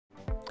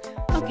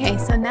Okay,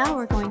 so now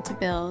we're going to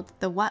build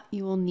the what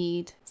you will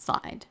need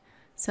slide.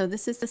 So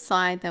this is the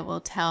slide that will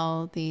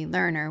tell the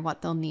learner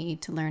what they'll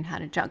need to learn how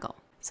to juggle.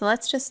 So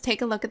let's just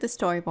take a look at the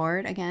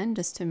storyboard again,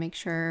 just to make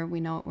sure we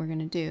know what we're going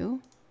to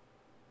do.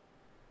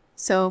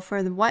 So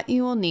for the what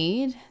you will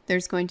need,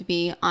 there's going to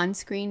be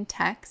on-screen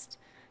text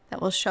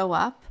that will show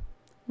up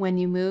when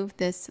you move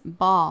this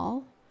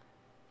ball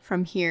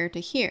from here to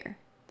here.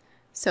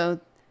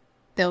 So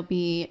there'll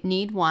be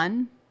need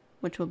 1,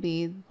 which will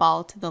be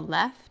ball to the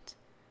left,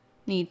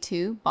 need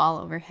 2, ball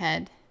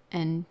overhead,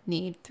 and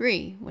need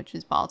 3, which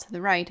is ball to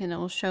the right, and it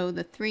will show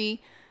the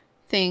 3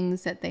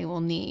 things that they will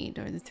need,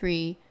 or the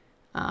 3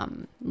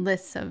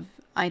 lists of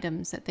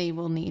items that they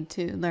will need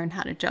to learn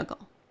how to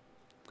juggle.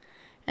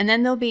 And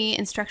then there'll be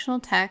instructional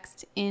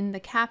text in the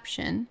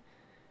caption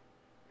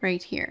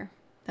right here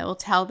that will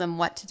tell them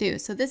what to do.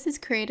 So this is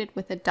created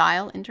with a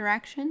dial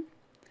interaction.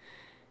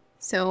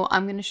 So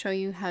I'm going to show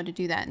you how to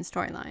do that in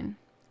Storyline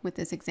with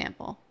this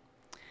example.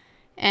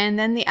 And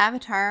then the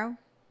avatar,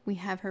 we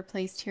have her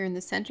placed here in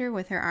the center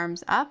with her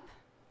arms up,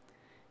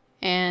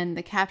 and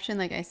the caption,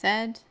 like I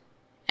said,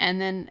 and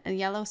then a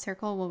yellow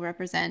circle will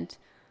represent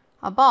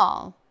a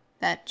ball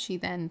that she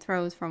then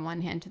throws from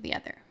one hand to the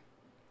other.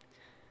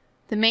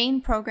 The main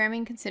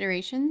programming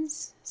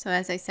considerations, so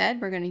as I said,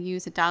 we're going to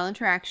use a dial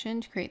interaction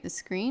to create the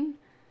screen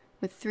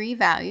with 3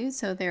 values.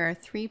 So there are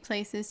 3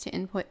 places to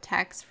input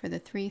text for the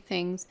 3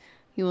 things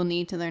you will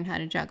need to learn how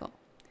to juggle.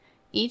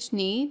 Each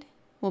need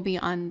will be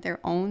on their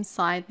own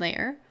slide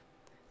layer,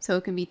 so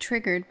it can be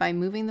triggered by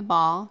moving the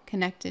ball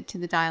connected to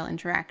the dial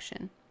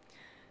interaction.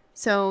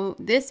 So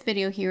this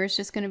video here is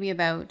just going to be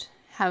about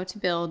how to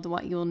build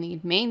what you will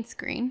need main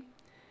screen,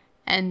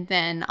 and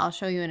then I'll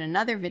show you in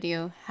another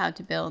video how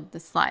to build the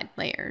slide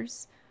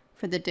layers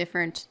for the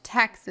different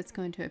text that's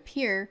going to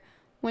appear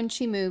when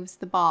she moves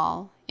the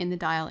ball in the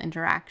dial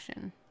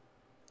interaction.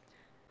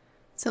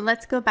 So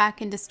let's go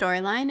back into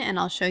Storyline and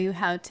I'll show you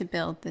how to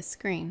build this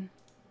screen.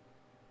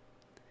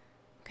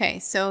 Okay,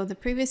 so the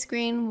previous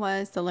screen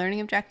was the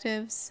learning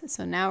objectives.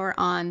 So now we're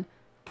on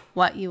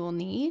what you will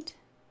need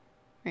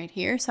right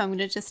here. So I'm going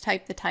to just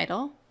type the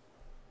title.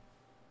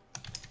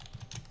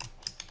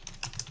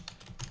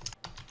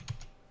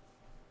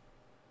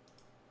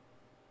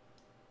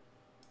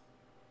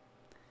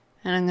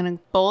 And I'm going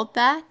to bold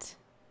that.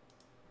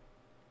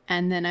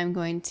 And then I'm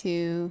going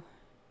to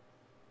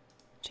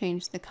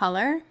change the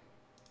color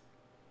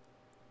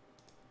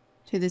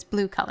to this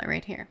blue color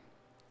right here.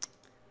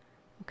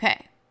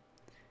 Okay.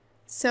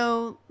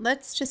 So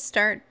let's just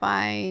start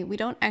by, we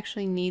don't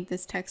actually need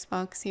this text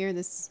box here,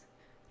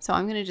 so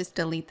I'm going to just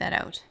delete that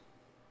out.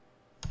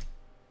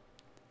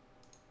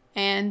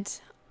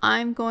 And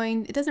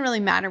it doesn't really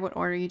matter what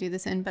order you do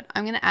this in, but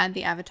I'm going to add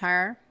the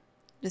avatar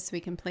just so we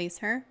can place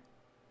her.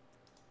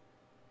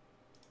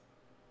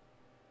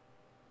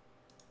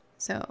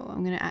 So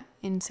I'm going to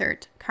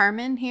insert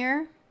Carmen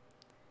here,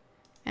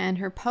 and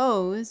her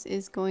pose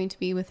is going to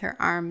be with her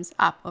arms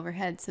up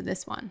overhead, so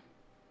this one.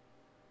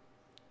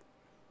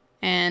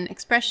 And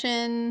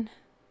expression,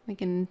 we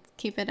can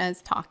keep it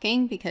as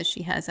talking because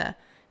she has a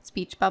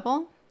speech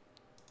bubble.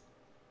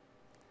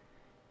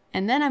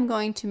 And then I'm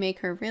going to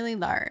make her really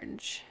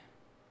large.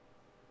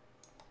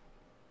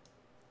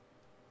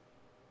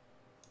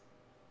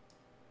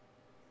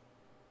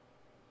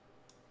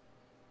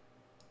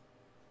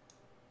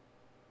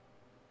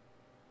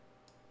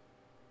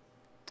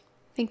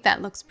 I think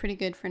that looks pretty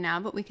good for now,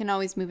 but we can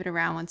always move it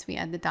around once we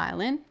add the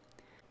dial in.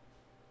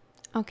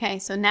 Okay,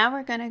 so now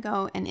we're going to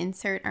go and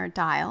insert our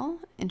dial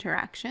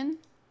interaction.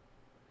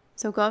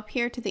 So go up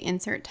here to the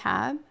Insert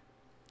tab.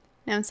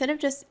 Now instead of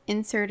just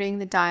inserting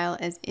the dial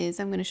as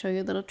is, I'm going to show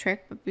you a little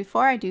trick. But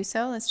before I do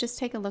so, let's just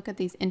take a look at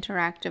these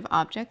interactive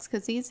objects,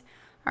 because these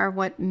are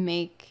what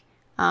make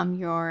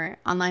your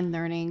online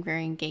learning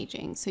very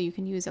engaging. So you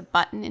can use a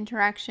button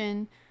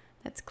interaction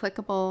that's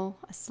clickable,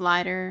 a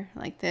slider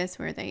like this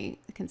where they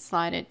can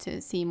slide it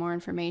to see more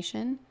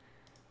information.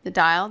 The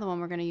dial, the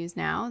one we're going to use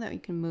now, that we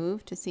can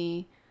move to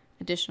see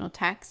additional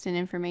text and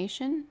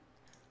information.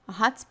 A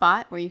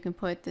hotspot, where you can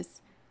put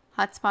this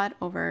hotspot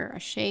over a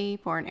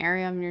shape or an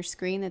area on your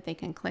screen that they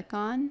can click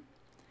on.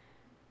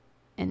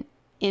 An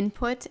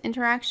input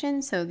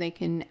interaction, so they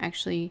can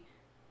actually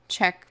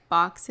check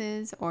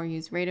boxes or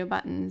use radio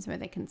buttons where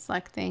they can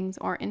select things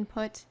or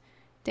input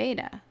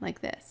data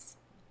like this.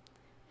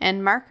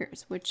 And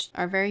markers, which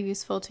are very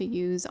useful to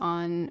use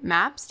on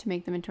maps to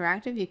make them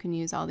interactive. You can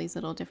use all these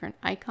little different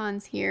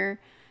icons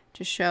here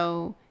to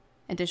show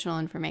additional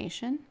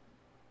information.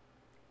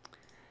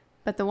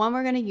 But the one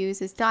we're going to use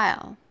is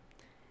dial.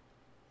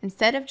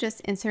 Instead of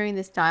just inserting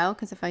this dial,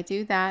 because if I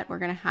do that, we're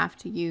going to have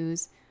to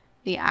use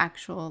the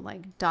actual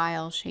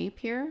dial shape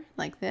here,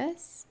 like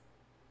this.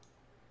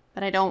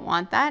 But I don't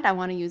want that. I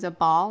want to use a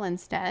ball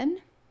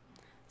instead.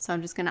 So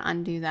I'm just going to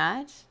undo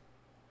that.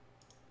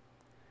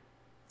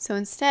 So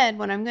instead,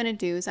 what I'm going to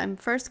do is I'm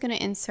first going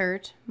to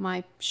insert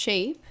my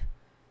shape,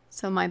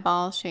 so my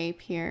ball shape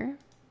here.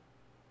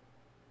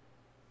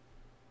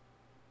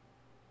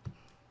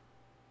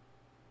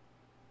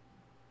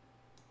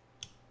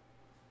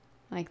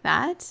 like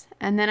that.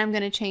 And then I'm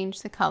going to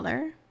change the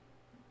color.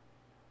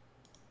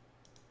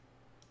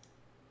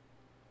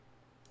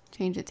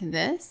 Change it to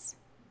this.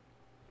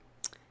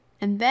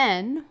 And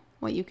then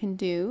what you can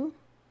do,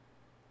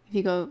 if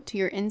you go to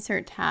your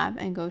Insert tab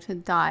and go to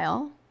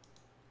Dial,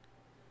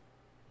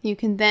 you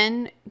can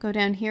then go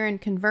down here and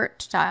convert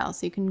to dial.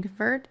 So you can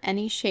convert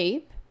any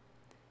shape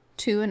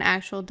to an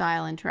actual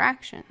dial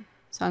interaction.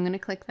 So I'm going to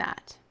click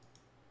that.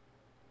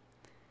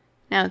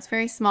 Now it's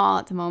very small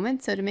at the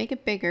moment, so to make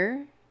it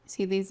bigger,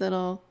 see these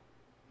little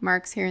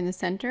marks here in the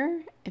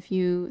center? If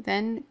you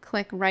then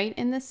click right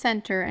in the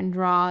center and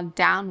draw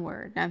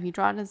downward. Now if you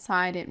draw to the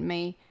side, it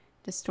may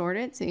distort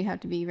it, so you have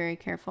to be very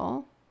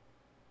careful.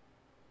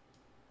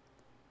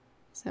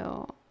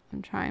 So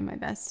I'm trying my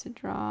best to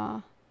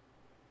draw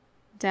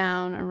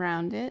down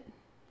around it.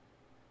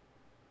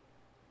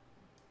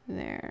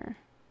 There.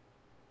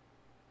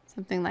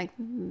 Something like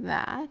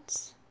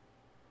that.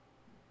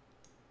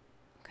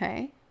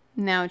 Okay,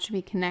 now it should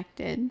be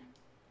connected.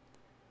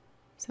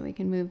 So we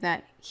can move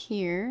that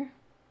here.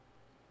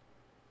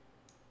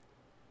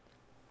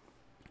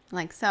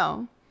 Like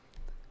so.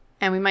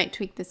 And we might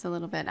tweak this a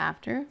little bit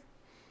after.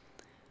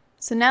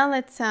 So now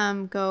let's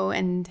go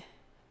and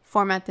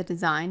format the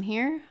design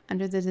here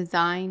under the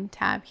Design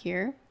tab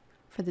here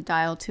for the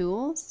dial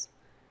tools.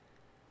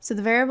 So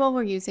the variable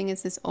we're using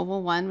is this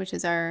oval one, which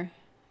is our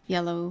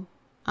yellow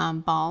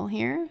ball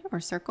here, or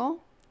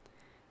circle.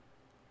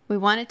 We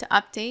want it to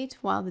update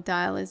while the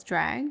dial is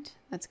dragged.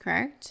 That's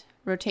correct.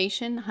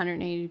 Rotation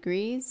 180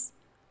 degrees.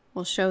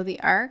 We'll show the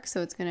arc,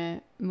 so it's going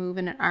to move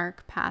in an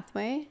arc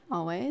pathway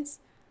always.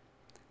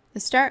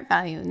 The start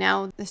value.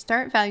 Now the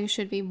start value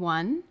should be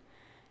 1,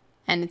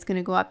 and it's going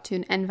to go up to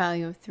an end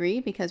value of 3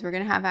 because we're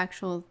going to have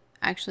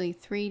actually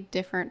 3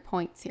 different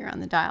points here on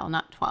the dial,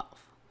 not 12.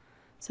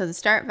 So the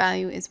start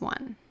value is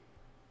 1.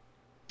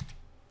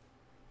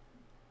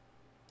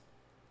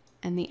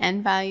 And the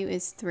end value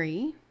is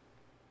 3.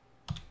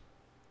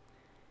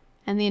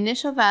 And the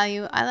initial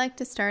value, I like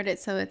to start it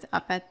so it's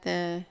up at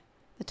the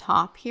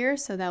top here,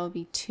 so that will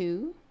be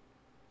 2.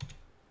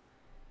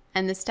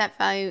 And the step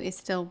value is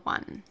still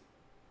 1.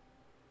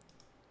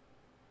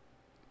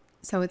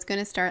 So it's going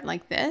to start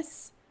like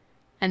this,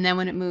 and then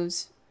when it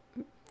moves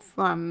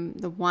from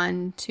the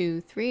 1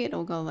 to 3,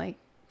 it'll go like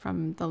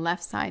from the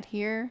left side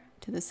here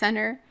to the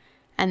center,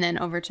 and then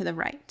over to the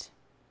right.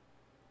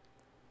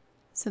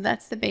 So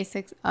that's the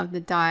basics of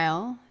the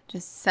dial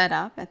just set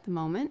up at the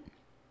moment.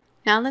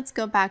 Now let's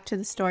go back to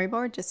the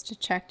storyboard just to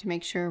check to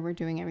make sure we're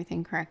doing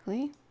everything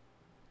correctly.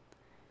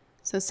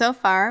 So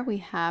far we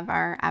have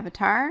our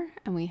avatar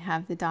and we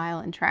have the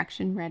dial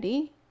interaction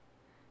ready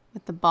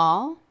with the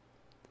ball.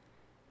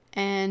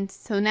 And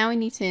so now we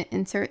need to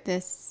insert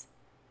this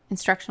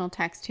instructional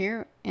text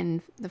here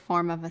in the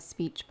form of a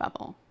speech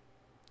bubble.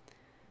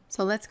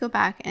 So let's go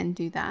back and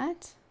do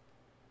that.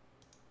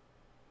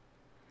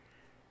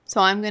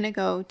 So I'm going to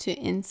go to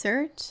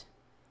Insert,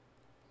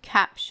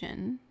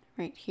 Caption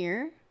right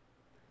here.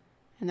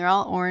 And they're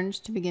all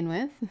orange to begin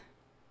with.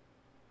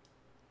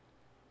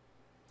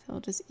 So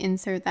we'll just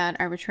insert that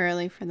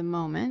arbitrarily for the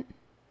moment.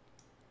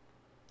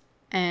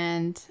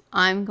 And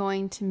I'm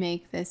going to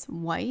make this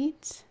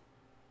white.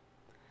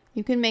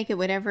 You can make it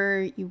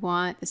whatever you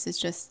want. This is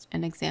just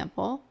an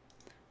example.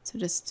 So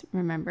just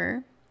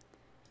remember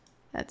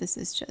that this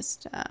is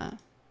just to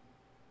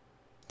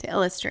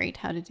illustrate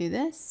how to do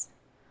this.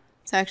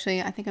 So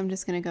actually, I think I'm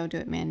just going to go do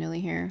it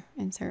manually here.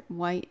 Insert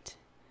white.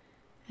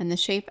 And the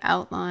shape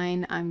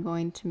outline, I'm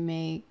going to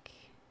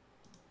make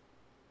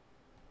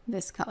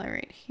this color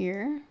right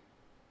here.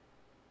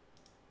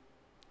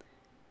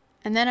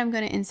 And then I'm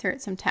going to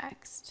insert some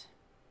text.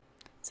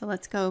 So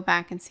let's go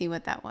back and see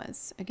what that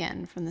was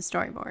again from the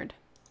storyboard.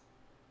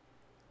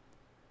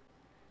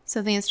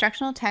 So the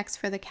instructional text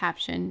for the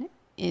caption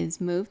is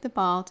move the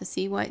ball to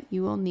see what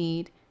you will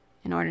need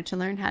in order to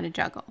learn how to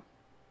juggle.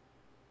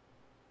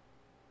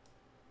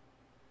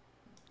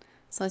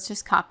 So let's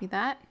just copy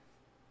that.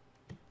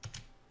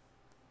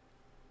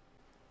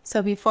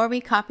 So before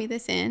we copy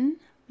this in,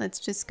 let's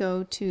just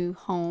go to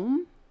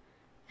Home,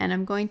 and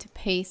I'm going to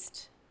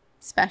paste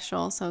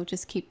special, so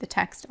just keep the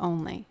text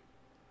only.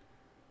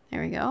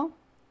 There we go.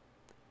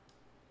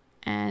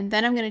 And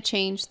then I'm going to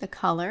change the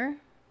color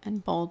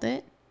and bold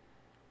it.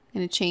 I'm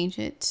going to change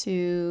it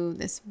to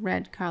this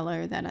red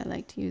color that I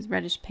like to use,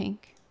 reddish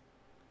pink.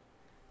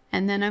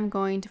 And then I'm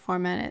going to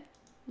format it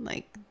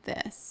like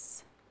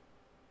this.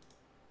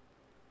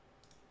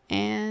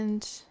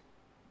 And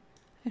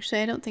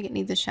actually, I don't think it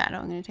needs a shadow.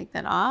 I'm going to take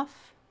that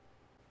off.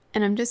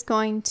 And I'm just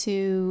going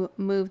to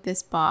move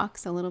this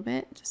box a little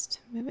bit. Just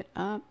move it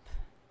up.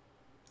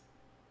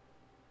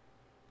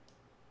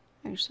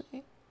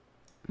 Actually,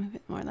 move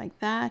it more like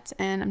that.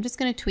 And I'm just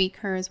going to tweak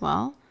her as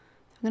well.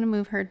 So I'm going to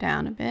move her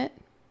down a bit.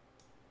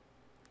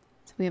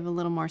 So we have a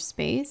little more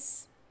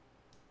space.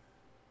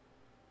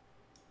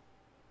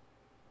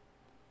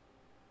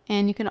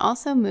 And you can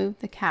also move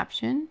the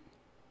caption.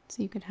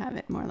 So you could have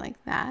it more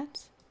like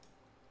that.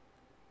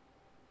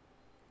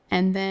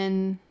 And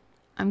then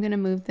I'm going to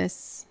move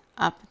this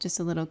up just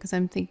a little because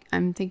I'm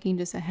thinking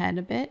just ahead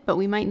a bit, but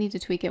we might need to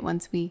tweak it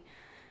once we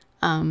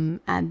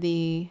add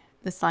the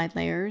slide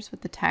layers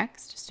with the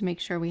text, just to make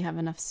sure we have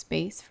enough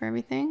space for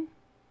everything.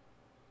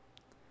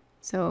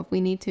 So if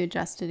we need to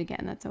adjust it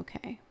again, that's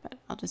okay, but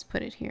I'll just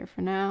put it here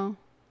for now,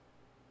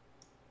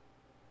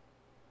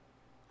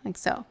 like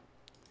so.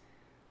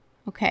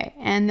 Okay,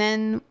 and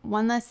then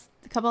a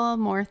couple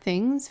more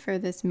things for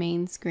this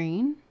main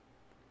screen.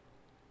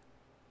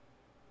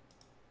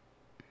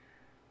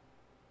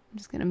 I'm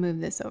just going to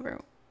move this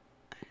over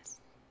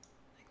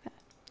like that.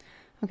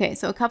 Okay,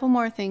 so a couple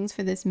more things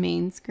for this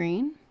main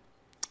screen.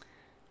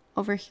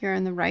 Over here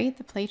on the right,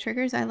 the play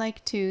triggers, I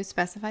like to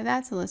specify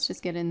that. So let's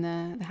just get in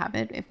the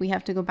habit. If we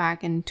have to go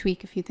back and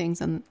tweak a few things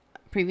on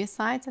previous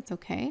slides, that's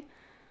okay.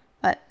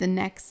 But the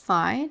next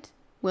slide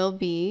will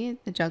be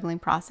the juggling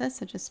process.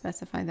 So just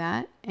specify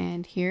that.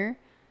 And here,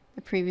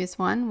 the previous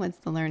one was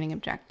the learning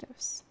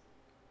objectives.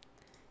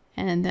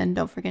 And then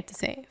don't forget to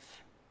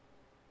save.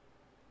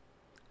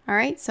 All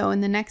right, so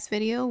in the next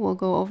video, we'll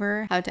go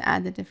over how to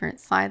add the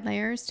different slide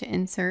layers to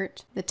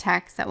insert the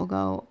text that will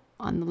go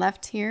on the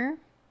left here,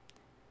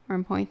 where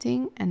I'm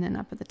pointing, and then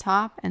up at the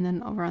top, and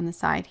then over on the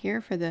side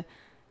here for the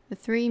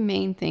three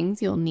main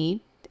things you'll need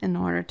in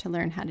order to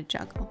learn how to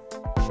juggle.